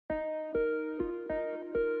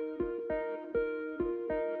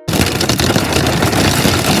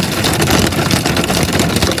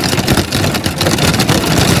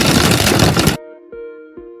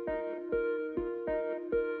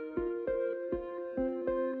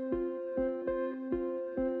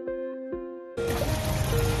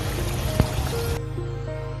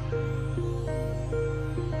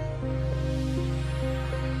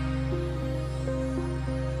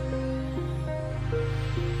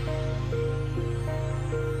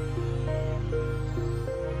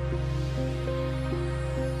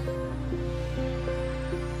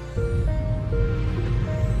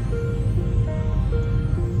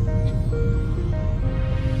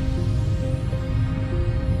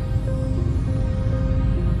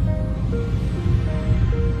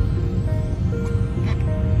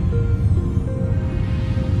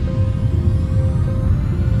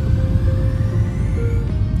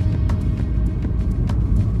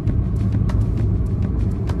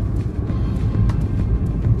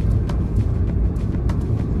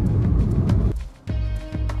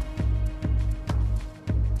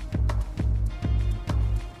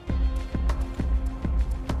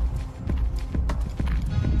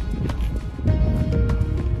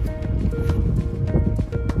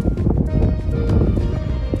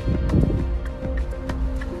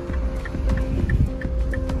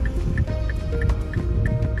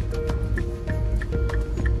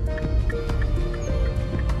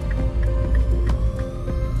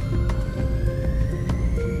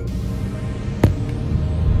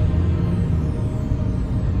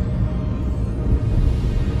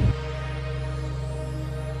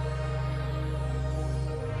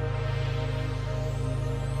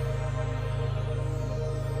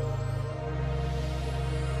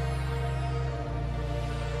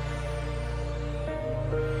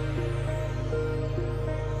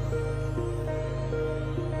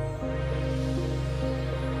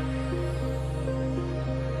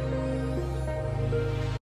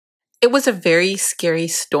It was a very scary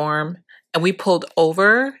storm, and we pulled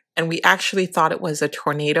over and we actually thought it was a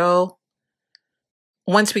tornado.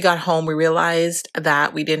 Once we got home, we realized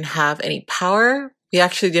that we didn't have any power. We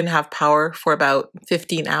actually didn't have power for about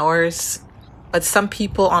 15 hours, but some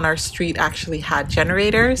people on our street actually had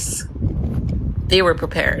generators. They were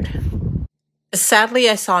prepared. Sadly,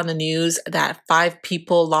 I saw in the news that 5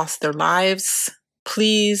 people lost their lives.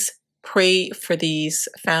 Please pray for these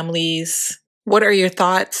families. What are your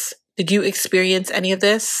thoughts? Did you experience any of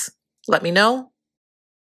this? Let me know.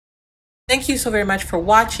 Thank you so very much for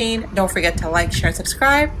watching. Don't forget to like, share, and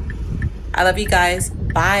subscribe. I love you guys.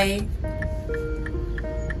 Bye.